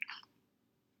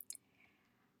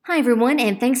Hi, everyone,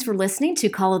 and thanks for listening to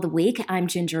Call of the Week. I'm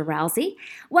Ginger Rousey.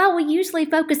 While we usually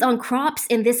focus on crops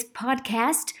in this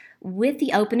podcast, with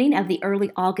the opening of the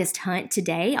early August hunt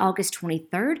today, August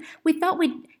 23rd, we thought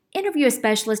we'd interview a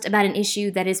specialist about an issue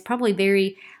that is probably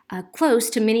very close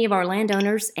to many of our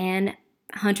landowners and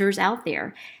hunters out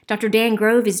there. Dr. Dan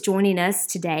Grove is joining us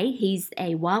today. He's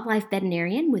a wildlife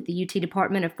veterinarian with the UT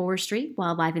Department of Forestry,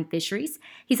 Wildlife and Fisheries.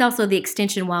 He's also the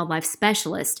Extension Wildlife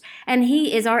Specialist, and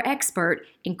he is our expert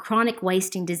in chronic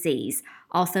wasting disease,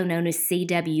 also known as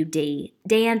CWD.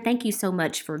 Dan, thank you so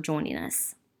much for joining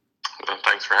us. Well,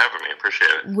 thanks for having me. Appreciate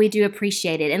it. We do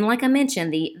appreciate it. And like I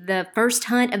mentioned, the first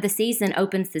hunt of the season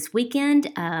opens this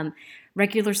weekend.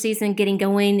 Regular season getting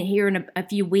going here in a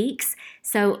few weeks.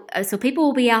 So people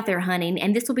will be out there hunting,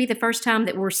 and this will be the first time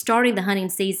that we're starting the hunting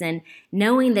season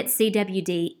knowing that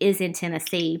CWD is in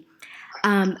Tennessee.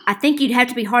 I think you'd have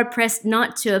to be hard-pressed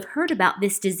not to have heard about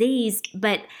this disease,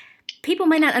 but people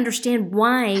may not understand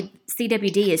why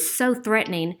CWD is so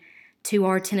threatening to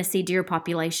our Tennessee deer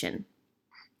population.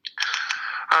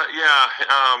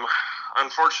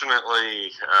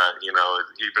 Unfortunately,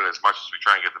 even as much as we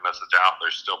try and get the message out,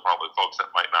 there's still probably folks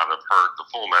that might not have heard the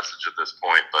full message at this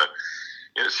point. But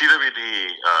CWD,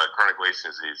 chronic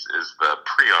wasting disease, is the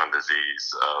prion disease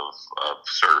of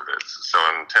cervids. So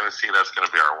in Tennessee, that's going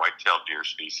to be our white-tailed deer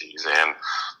species and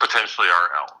potentially our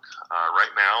elk.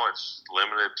 Right now, it's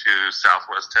limited to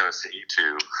southwest Tennessee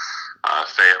to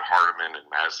Fayette, Hardeman, and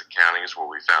Madison counties where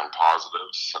we found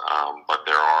positives, but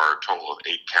there are a total of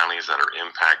 8 counties that are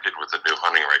impacted with the new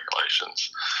hunting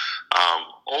regulations.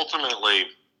 Ultimately,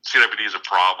 CWD is a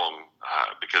problem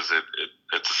because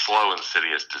it's a slow,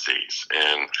 insidious disease.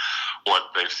 And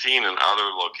what they've seen in other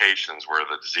locations where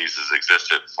the disease has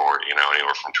existed for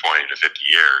anywhere from 20 to 50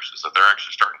 years is that they're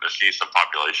actually starting to see some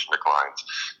population declines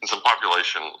and some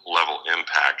population level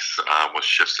impacts with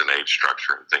shifts in age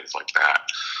structure and things like that.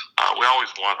 We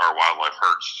always want our wildlife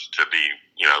herds to be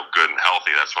good and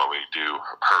healthy. That's why we do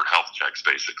herd health checks,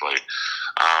 basically.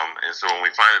 And so when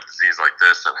we find a disease like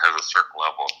this that has a certain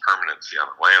level of permanency on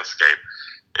the landscape,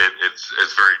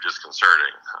 it's very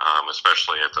disconcerting,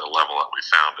 especially at the level that we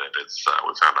found it.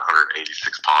 We found 186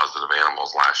 positive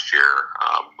animals last year,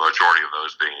 majority of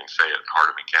those being in Fayette and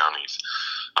Hardeman counties,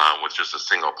 with just a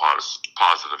single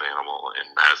positive animal in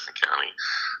Madison County.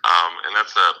 And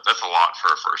that's a lot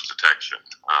for a first detection.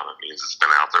 It means it's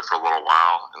been out there for a little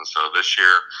while, and so this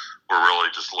year we're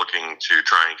really just looking to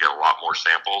try and get a lot more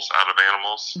samples out of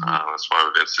animals. That's why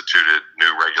we've instituted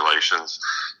new regulations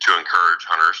to encourage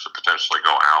hunters to potentially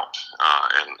go out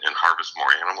and harvest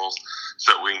more animals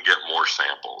so that we can get more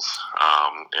samples.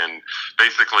 And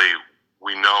basically,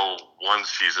 we know one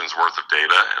season's worth of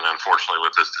data, and unfortunately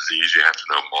with this disease, you have to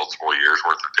know multiple years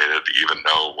worth of data to even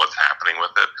know what's happening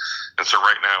with it. And so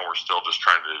right now, we're still just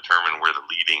trying to determine where the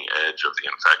leading edge of the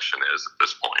infection is at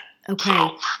this point. Okay.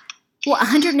 Well,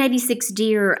 186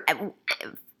 deer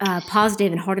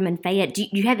positive in Hardeman Fayette. Do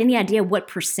you have any idea what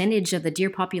percentage of the deer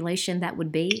population that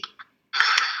would be?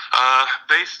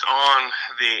 Based on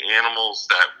the animals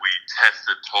that we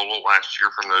tested total last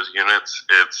year from those units,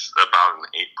 it's about an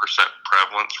 8%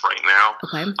 prevalence right now.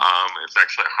 Okay. It's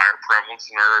actually a higher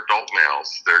prevalence in our adult males.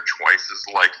 They're twice as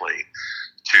likely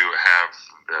to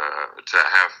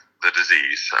have the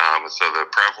disease. So the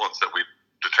prevalence that we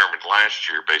determined last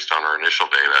year based on our initial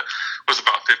data was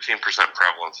about 15%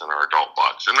 prevalence in our adult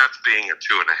bucks, and that's being a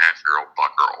 2.5-year-old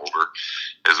buck or older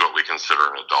is what we consider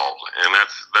an adult, and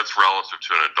that's relative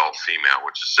to an adult female,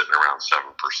 which is sitting around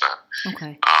 7%.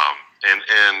 Okay.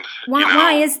 And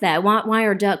why is that? Why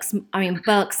are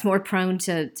bucks more prone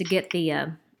to get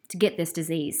this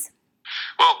disease?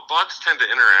 Well, bucks tend to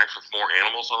interact with more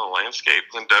animals on the landscape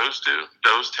than does do.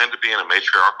 Does tend to be in a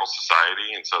matriarchal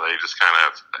society, and so they just kind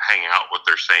of hang out with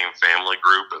their same family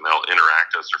group, and they'll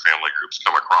interact as their family groups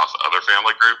come across other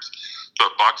family groups.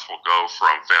 But bucks will go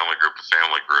from family group to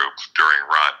family group during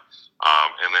rut.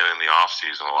 And then in the off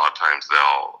season, a lot of times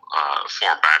they'll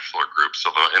form bachelor groups,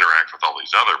 so they'll interact with all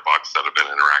these other bucks that have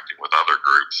been interacting with other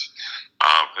groups.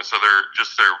 And so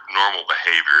their normal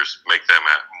behaviors make them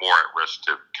more at risk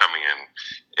to coming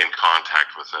in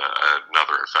contact with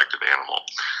another infected animal.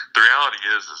 The reality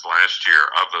is last year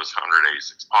of those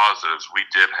 186 positives, we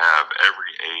did have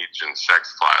every age and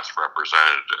sex class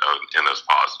represented in those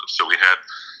positives. So we had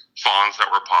fawns that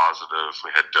were positive,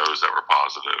 we had does that were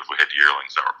positive, we had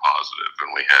yearlings that were positive,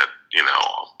 and we had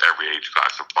every age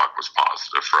class of buck was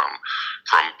positive from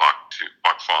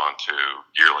buck fawn to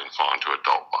yearling fawn to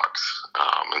adult bucks.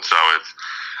 And so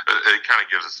it kind of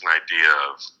gives us an idea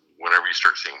of whenever you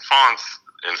start seeing fawns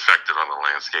infected on the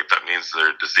landscape, that means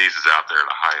their disease is out there at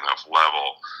a high enough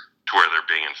level to where they're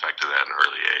being infected at an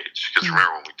early age. Because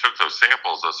remember, when we took those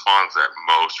samples, those fawns at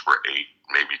most were 8,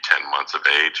 maybe 10 months of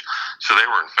age. So they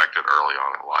were infected early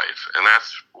on in life. And that's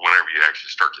whenever you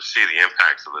actually start to see the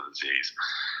impacts of the disease.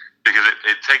 Because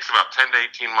it takes about 10 to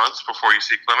 18 months before you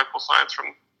see clinical signs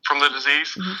from the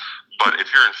disease. Mm-hmm. But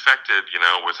if you're infected,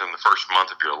 within the first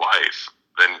month of your life,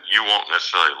 then you won't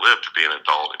necessarily live to be an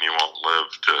adult, and you won't live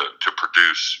to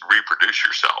reproduce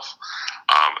yourself.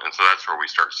 And so that's where we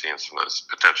start seeing some of those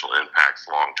potential impacts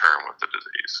long term with the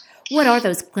disease. What are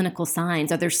those clinical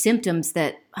signs? Are there symptoms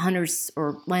that hunters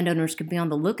or landowners could be on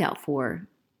the lookout for?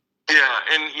 Yeah,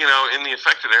 and in the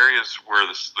affected areas where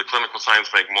the clinical signs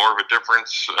make more of a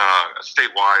difference,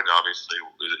 statewide, obviously,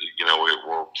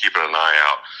 we're keeping an eye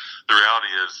out. The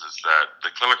reality is that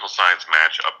the clinical signs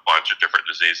match a bunch of different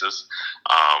diseases,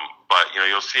 but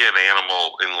you'll see an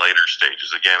animal in later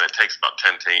stages. Again, it takes about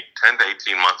 10 to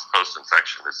 18 months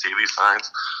post-infection to see these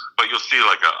signs, but you'll see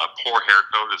like a poor hair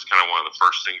coat is kind of one of the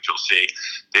first things you'll see.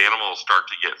 The animal will start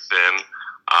to get thin.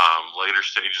 Later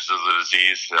stages of the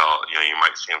disease, you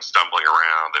might see them stumbling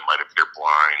around. They might appear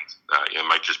blind. It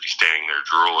might just be standing there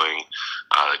drooling.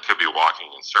 They could be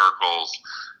walking in circles.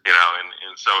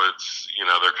 And so it's,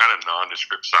 they're kind of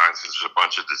nondescript signs. There's a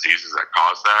bunch of diseases that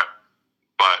cause that.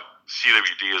 But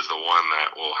CWD is the one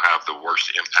that will have the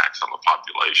worst impacts on the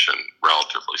population,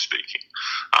 relatively speaking.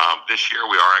 This year,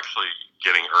 we are actually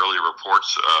getting early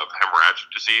reports of hemorrhagic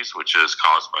disease, which is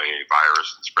caused by a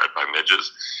virus and spread by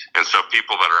midges. And so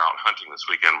people that are out hunting this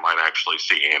weekend might actually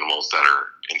see animals that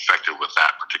are infected with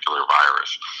that particular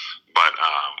virus. But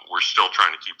we're still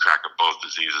trying to keep track of both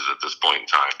diseases at this point in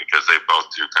time because they both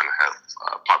do kind of have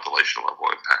population-level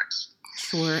impacts.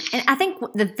 Sure. And I think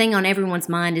the thing on everyone's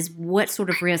mind is what sort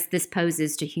of risk this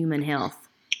poses to human health.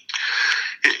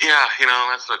 Yeah,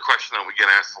 that's a question that we get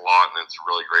asked a lot, and it's a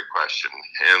really great question.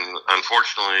 And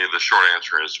unfortunately, the short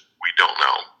answer is we don't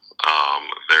know.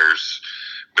 There's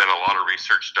been a lot of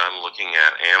research done looking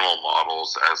at animal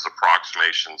models as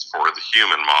approximations for the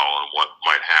human model and what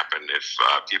might happen if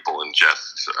people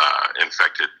ingest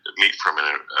infected meat from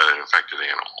an infected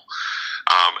animal.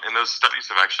 And those studies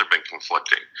have actually been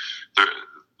conflicting.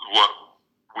 What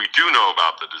we do know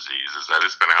about the disease is that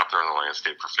it's been out there in the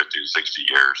landscape for 50 to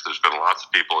 60 years. There's been lots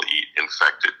of people eat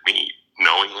infected meat,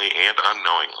 knowingly and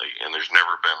unknowingly, and there's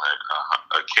never been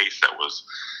a case that was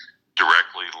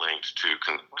directly linked to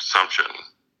consumption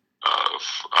of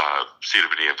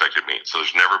CWD-infected meat. So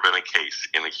there's never been a case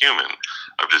in a human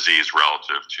of disease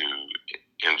relative to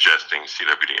ingesting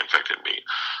CWD-infected meat.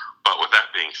 But with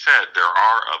that being said, there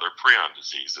are other prion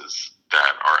diseases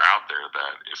that are out there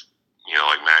that if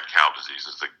like mad cow disease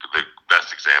is the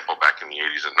best example. Back in the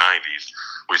 80s and 90s,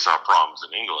 we saw problems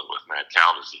in England with mad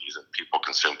cow disease, and people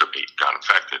consumed the meat, got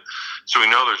infected. So we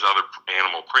know there's other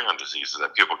animal prion diseases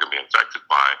that people can be infected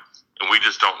by, and we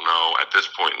just don't know at this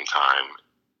point in time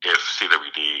if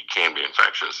CWD can be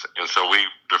infectious. And so we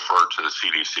defer to the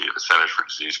CDC, the Centers for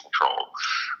Disease Control,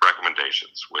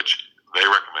 recommendations, which they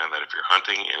recommend that if you're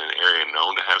hunting in an area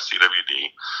known to have CWD,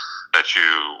 that you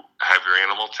have your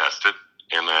animal tested,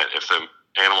 and that if the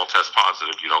animal tests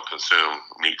positive, you don't consume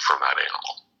meat from that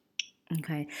animal.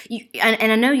 Okay.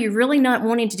 And I know you're really not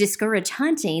wanting to discourage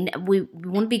hunting. We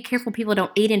want to be careful people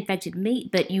don't eat infected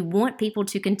meat, but you want people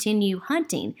to continue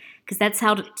hunting because that's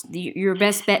your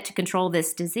best bet to control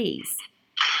this disease.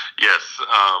 Yes,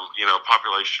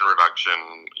 population reduction,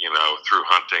 through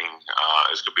hunting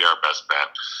is going to be our best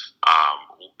bet.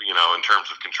 In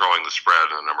terms of controlling the spread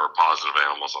and the number of positive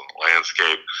animals on the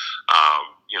landscape,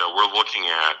 we're looking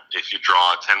at, if you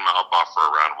draw a 10-mile buffer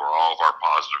around where all of our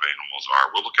positive animals are,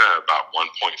 we're looking at about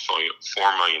 1.4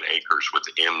 million acres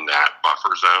within that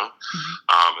buffer zone.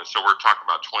 And so we're talking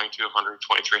about 2,200,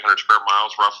 2,300 square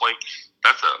miles roughly.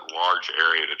 That's a large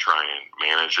area to try and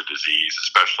manage a disease,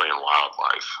 especially in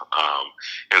wildlife.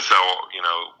 And so,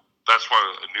 that's why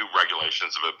new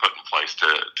regulations have been put in place to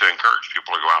encourage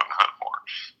people to go out and hunt more.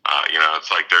 It's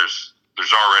like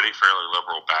there's already fairly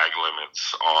liberal bag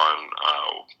limits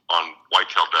on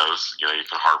whitetail does. You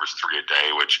can harvest 3 a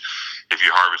day, which if you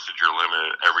harvested your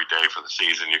limit every day for the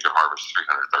season, you could harvest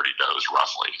 330 does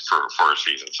roughly for a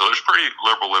season. So there's pretty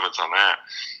liberal limits on that.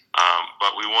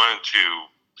 But we wanted to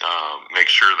make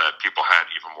sure that people had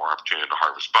even more opportunity to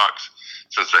harvest bucks,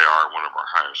 since they are one of our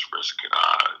highest risk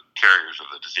carriers of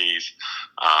the disease.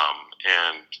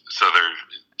 And so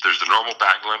there's the normal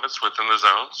bag limits within the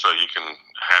zone, so you can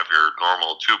have your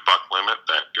normal 2-buck limit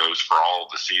that goes for all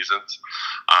the seasons,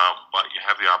 but you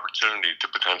have the opportunity to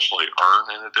potentially earn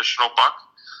an additional buck,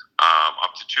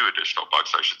 up to 2 additional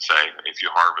bucks, I should say, if you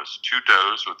harvest 2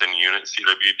 does within unit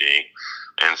CWD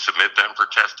and submit them for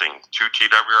testing to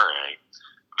TWRA.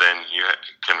 then you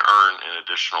can earn an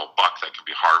additional buck that can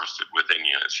be harvested within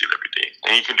unit CWD.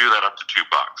 And you can do that up to $2.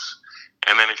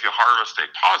 And then if you harvest a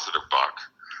positive buck,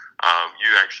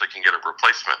 you actually can get a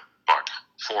replacement buck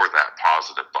for that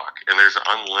positive buck. And there's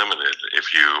unlimited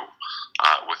if you,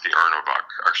 with the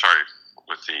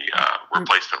with the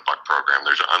replacement buck program,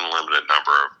 there's an unlimited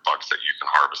number of bucks that you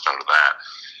can harvest under that.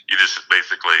 You just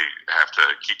basically have to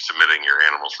keep submitting your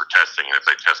animals for testing, and if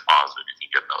they test positive, you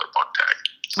can get another buck tag.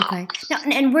 So, okay. Now,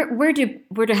 and where do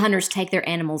hunters take their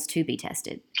animals to be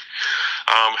tested?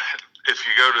 If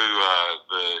you go to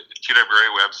the TWA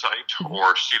website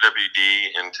or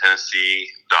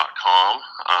cwdintennessee.com,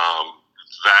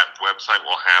 that website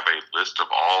will have a list of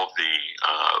all of the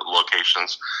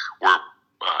locations where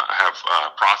have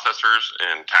processors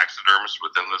and taxidermists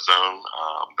within the zone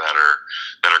that are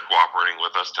cooperating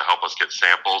with us to help us get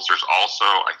samples. There's also,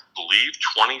 I believe,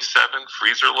 27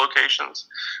 freezer locations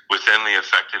within the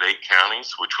affected 8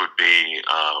 counties, which would be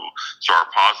so our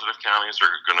positive counties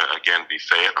are going to again be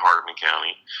Fayette and Hardeman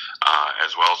County,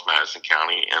 as well as Madison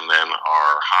County, and then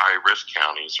our high risk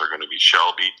counties are going to be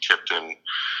Shelby, Tipton,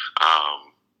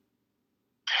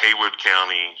 Haywood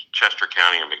County, Chester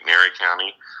County, and McNairy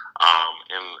County.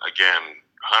 And again,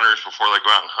 hunters, before they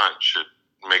go out and hunt, should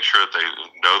make sure that they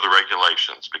know the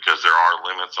regulations, because there are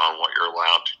limits on what you're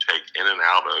allowed to take in and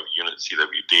out of unit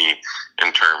CWD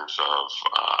in terms of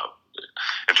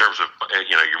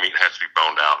your meat has to be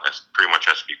boned out. It pretty much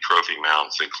has to be trophy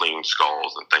mounts and clean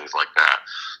skulls and things like that.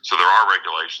 So there are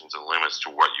regulations and limits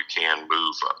to what you can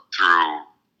move through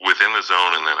within the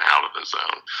zone and then out of the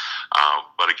zone.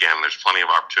 But again, there's plenty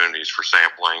of opportunities for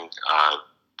sampling.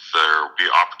 There will be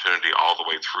opportunity all the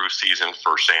way through season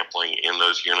for sampling in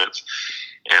those units.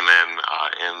 And then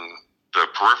in the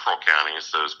peripheral counties,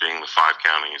 those being the 5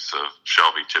 counties of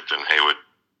Shelby, Tipton, Haywood,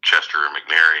 Chester, and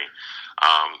McNairy,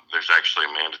 there's actually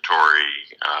a mandatory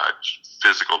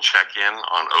physical check-in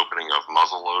on opening of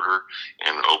muzzleloader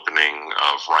and opening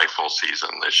of rifle season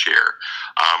this year.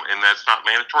 And that's not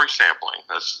mandatory sampling.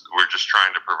 We're just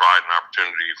trying to provide an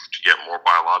opportunity to get more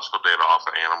biological data off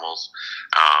of animals.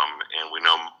 And we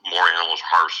know more animals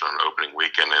are harvested on opening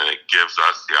weekend, and it gives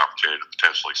us the opportunity to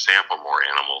potentially sample more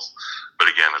animals. But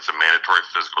again, it's a mandatory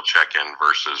physical check-in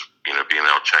versus being able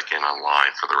to check in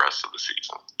online for the rest of the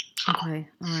season. So. Okay,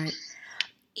 all right.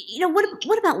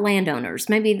 What about landowners?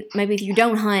 Maybe you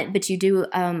don't hunt, but you do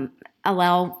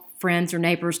allow friends or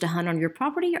neighbors to hunt on your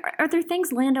property. Are there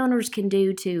things landowners can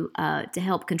do to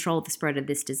help control the spread of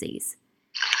this disease?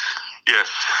 Yes.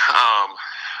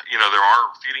 There are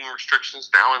feeding restrictions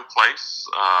now in place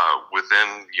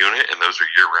within unit, and those are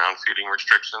year-round feeding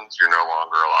restrictions. You're no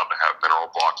longer allowed to have mineral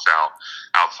blocks out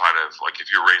outside of, like, if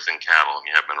you're raising cattle and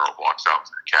you have mineral blocks out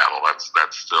for your cattle, that's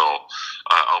still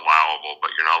allowable,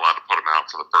 but you're not allowed to put them out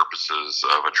for the purposes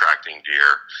of attracting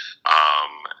deer.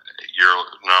 You're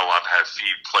not allowed to have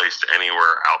feed placed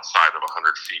anywhere outside of 100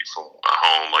 feet from a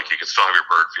home. Like, you can still have your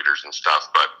bird feeders and stuff,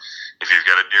 but if you've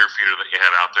got a deer feeder that you had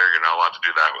out there, you're not allowed to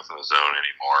do that within the zone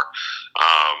anymore.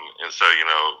 And so,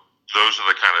 those are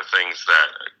the kind of things that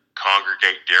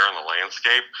congregate deer in the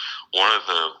landscape. One of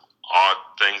the odd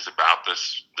things about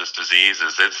this disease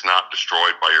is it's not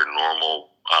destroyed by your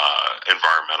normal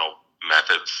environmental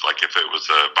methods. Like if it was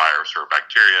a virus or a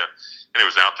bacteria and it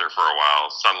was out there for a while,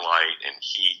 sunlight and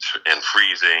heat and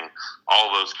freezing,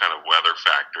 all those kind of weather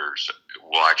factors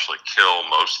will actually kill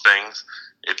most things.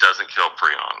 It doesn't kill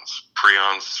prions.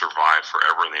 Prions survive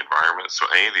forever in the environment. So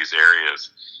any of these areas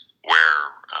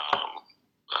where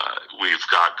we've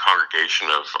got congregation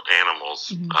of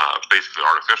animals, basically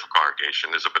artificial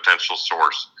congregation, is a potential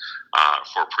source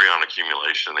for prion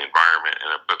accumulation in the environment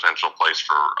and a potential place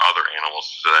for other animals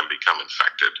to then become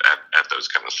infected at those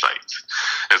kind of sites.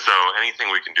 And so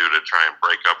anything we can do to try and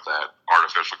break up that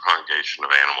artificial congregation of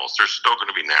animals, there's still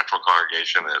going to be natural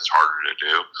congregation, and it's harder to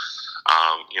do.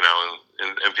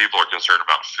 And people are concerned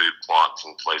about food plots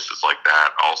and places like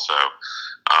that also.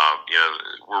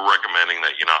 We're recommending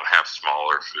that you not have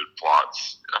smaller food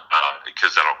plots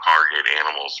because that'll congregate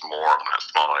animals more in that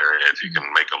small area. If you can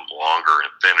make them longer and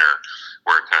thinner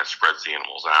where it kind of spreads the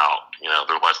animals out,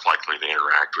 they're less likely to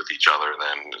interact with each other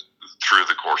than through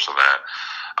the course of that,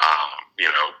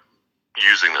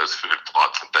 using those food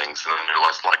plots and things, and then they're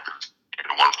less likely to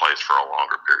in one place for a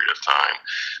longer period of time.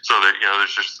 So that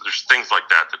there's things like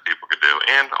that people could do.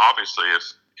 And obviously if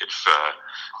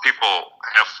people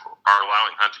are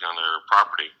allowing hunting on their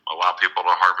property, allow people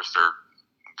to harvest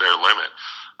their limit.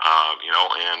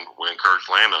 And we encourage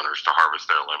landowners to harvest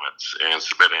their limits and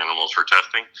submit animals for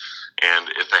testing. And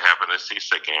if they happen to see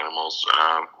sick animals,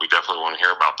 we definitely want to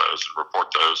hear about those and report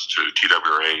those to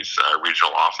TWRA's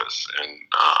regional office. And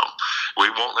we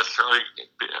won't necessarily,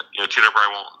 TWRA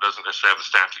doesn't necessarily have the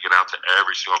staff to get out to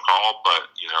every single call,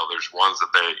 but there's ones that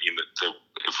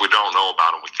if we don't know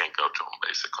about them, we can't go to them,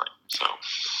 basically. So.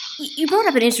 You brought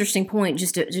up an interesting point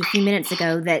just a few minutes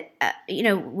ago that,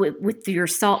 with your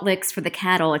salt licks for the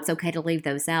cattle, it's okay to leave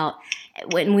those out.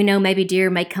 When we know maybe deer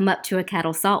may come up to a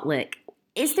cattle salt lick,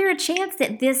 is there a chance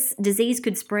that this disease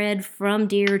could spread from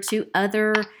deer to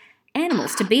other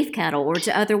animals, to beef cattle or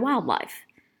to other wildlife?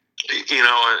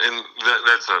 And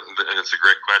that's a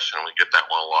great question. We get that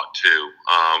one a lot too.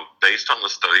 Based on the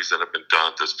studies that have been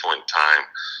done at this point in time,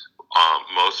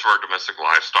 most of our domestic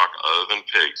livestock, other than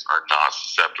pigs, are not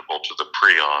susceptible to the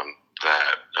prion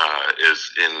that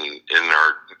is in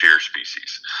our deer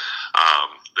species.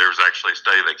 There was actually a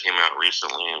study that came out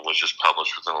recently and was just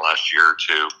published within the last year or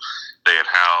two. They had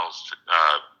housed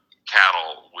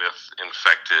cattle with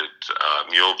infected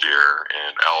mule deer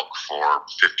and elk for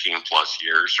 15 plus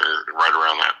years, or right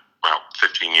around that, about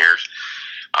 15 years.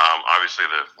 Obviously,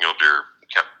 the mule deer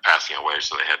kept passing away,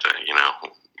 so they had to,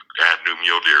 add new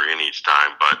mule deer in each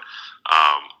time. But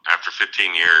after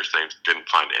 15 years, they didn't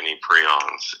find any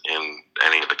prions in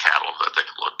any of the cattle that they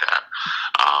looked at.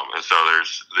 And so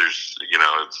there's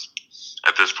it's,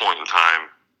 at this point in time,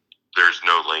 there's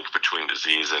no link between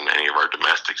disease and any of our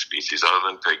domestic species other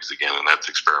than pigs again, and that's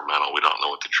experimental. We don't know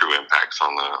what the true impacts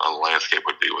on the landscape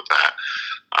would be with that.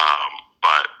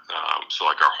 So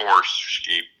like our horse,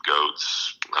 sheep,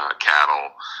 goats,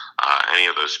 cattle, any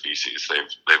of those species,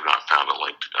 they've not found a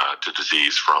link to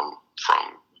disease from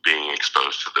being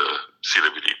exposed to the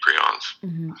CWD prions.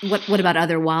 Mm-hmm. What about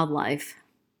other wildlife?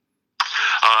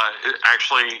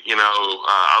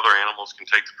 Other animals can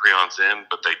take the prions in,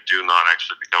 but they do not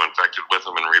actually become infected with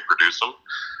them and reproduce them.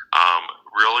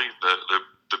 Really,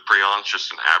 the prion's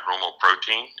just an abnormal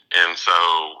protein, and so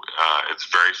it's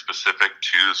very specific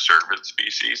to cervid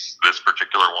species. This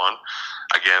particular one,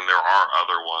 again, there are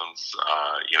other ones.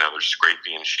 There's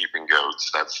scrapian sheep and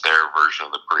goats. That's their version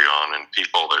of the prion. And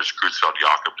people, there's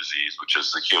Creutzfeldt-Jakob disease, which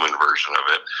is the human version of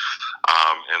it.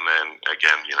 And then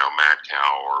again, mad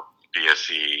cow or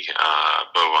BSE,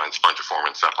 bovine spongiform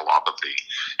encephalopathy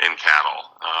in cattle.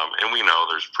 And we know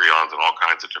there's prions and all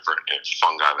kinds of different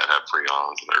fungi that have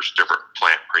prions, and there's different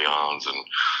plant prions and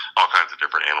all kinds of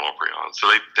different animal prions. So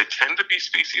they tend to be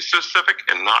species specific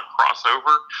and not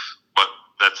crossover, but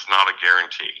that's not a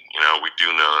guarantee. We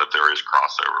do know that there is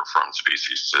crossover from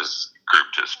species group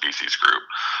to species group.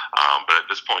 But at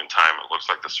this point in time, it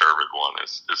looks like the cervid one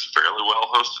is fairly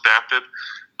well host adapted.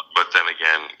 But then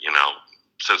again,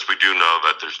 since we do know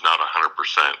that there's not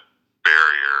 100%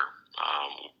 barrier,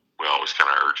 we always kind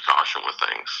of urge caution with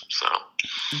things. So,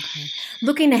 okay.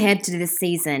 Looking ahead to this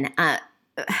season,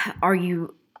 are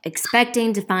you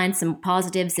expecting to find some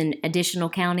positives in additional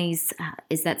counties?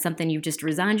 Is that something you've just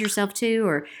resigned yourself to,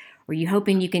 or are you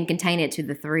hoping you can contain it to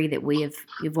the 3 that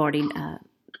you've already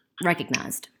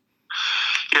recognized?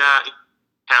 Yeah.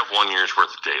 Have 1 year's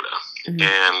worth of data. Mm-hmm.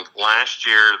 And last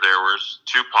year there was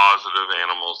 2 positive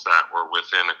animals that were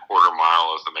within a quarter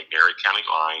mile of the McNairy County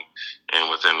line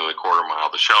and within a quarter mile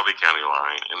of the Shelby County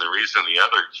line. And the reason the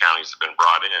other counties have been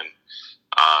brought in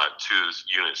to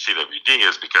unit CWD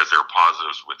is because they're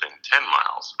positives within 10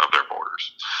 miles of their borders.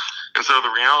 And so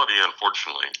the reality,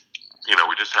 unfortunately,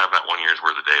 we just have that 1 year's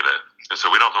worth of data. And so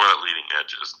we don't know where that leading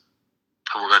edge is.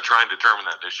 We're going to try and determine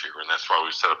that this year, and that's why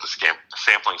we set up the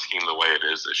sampling scheme the way it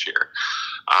is this year.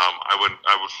 I would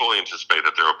fully anticipate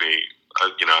that there will be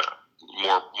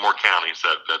more counties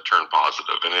that turn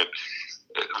positive, and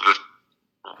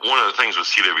one of the things with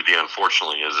CWD,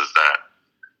 unfortunately, is that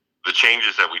the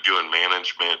changes that we do in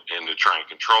management and to try and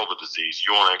control the disease,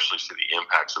 you won't actually see the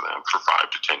impacts of them for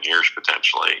 5 to 10 years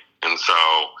potentially, and so.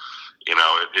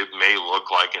 It may look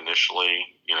like initially,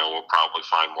 we'll probably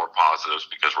find more positives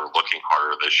because we're looking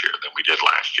harder this year than we did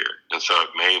last year. And so it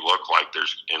may look like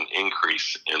there's an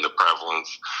increase in the prevalence,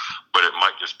 but it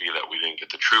might just be that we didn't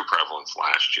get the true prevalence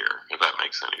last year, if that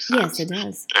makes any sense. Yes, it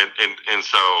does. And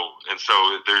so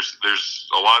there's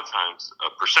a lot of times a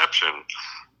perception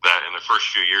that in the first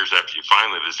few years after you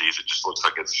find the disease, it just looks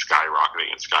like it's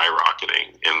skyrocketing,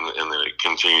 and then it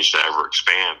continues to ever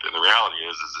expand. And the reality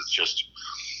is it's just,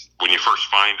 when you first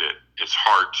find it, it's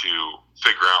hard to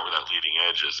figure out where that leading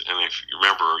edge is. And if you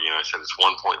remember, I said it's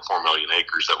 1.4 million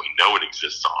acres that we know it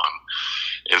exists on.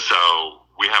 And so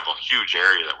we have a huge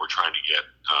area that we're trying to get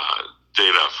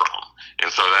data from.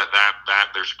 And so that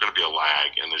there's going to be a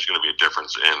lag, and there's going to be a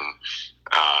difference in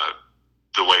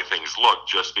the way things look,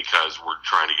 just because we're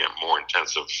trying to get more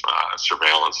intensive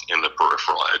surveillance in the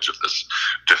peripheral edge of this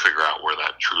to figure out where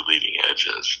that true leading edge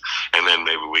is. And then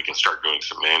maybe we can start doing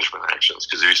some management actions,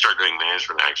 because if you start doing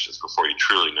management actions before you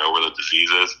truly know where the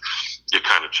disease is, you're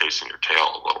kind of chasing your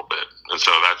tail a little bit. And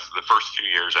so that's the first few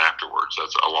years afterwards.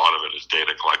 That's a lot of it is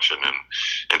data collection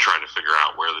and trying to figure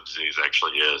out where the disease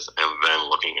actually is, and then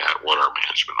looking at what our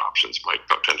management options might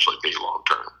potentially be long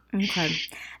term. Okay.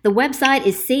 The website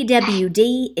is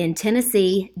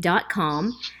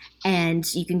cwdintennessee.com,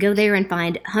 and you can go there and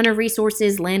find hunter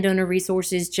resources, landowner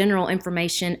resources, general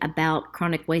information about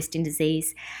chronic wasting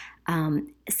disease.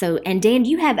 And Dan,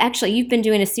 you've been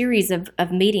doing a series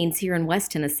of meetings here in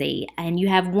West Tennessee, and you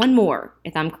have one more,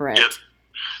 if I'm correct.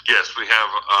 Yes, we have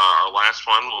our last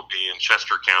one will be in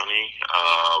Chester County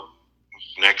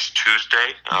next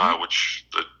Tuesday, which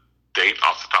the date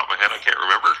off the top of my head I can't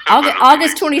remember.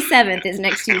 August 27th is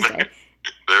next Tuesday.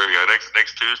 There we go.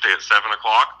 Next Tuesday at 7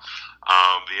 o'clock.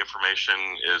 The information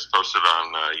is posted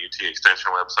on UT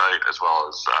Extension website, as well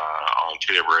as on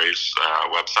TWRA's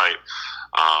website,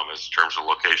 as in terms of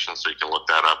location, so you can look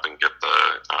that up and get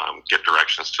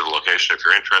directions to the location if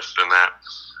you're interested in that.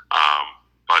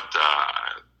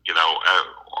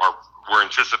 We're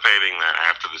anticipating that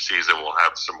after the season we'll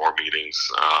have some more meetings,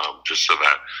 just so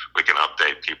that we can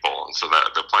update people. And so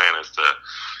that the plan is to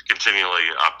continually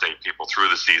update people through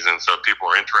the season. So if people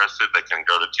are interested, they can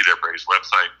go to TWRA's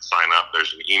website, sign up.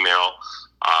 There's an email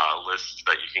list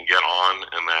that you can get on,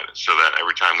 and so that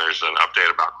every time there's an update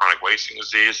about chronic wasting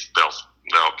disease, they'll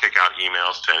kick out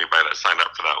emails to anybody that signed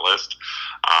up for that list.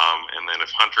 And then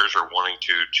if hunters are wanting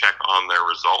to check on their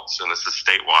results, and this is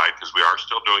statewide, because we are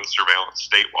still doing surveillance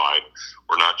statewide,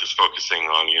 we're not just focusing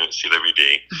on unit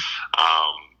CWD,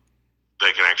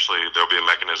 there'll be a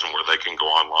mechanism where they can go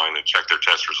online and check their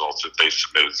test results if they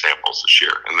submitted samples this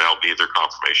year, and that'll be their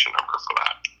confirmation number for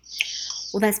that.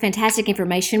 Well, that's fantastic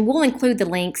information. We'll include the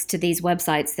links to these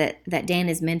websites that Dan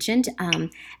has mentioned.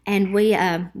 And we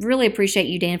really appreciate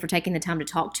you, Dan, for taking the time to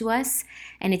talk to us.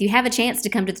 And if you have a chance to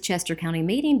come to the Chester County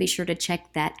meeting, be sure to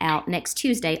check that out next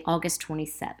Tuesday, August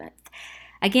 27th.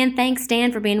 Again, thanks,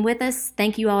 Dan, for being with us.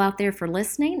 Thank you all out there for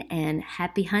listening, and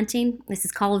happy hunting. This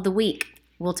is Call of the Week.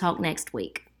 We'll talk next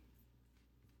week.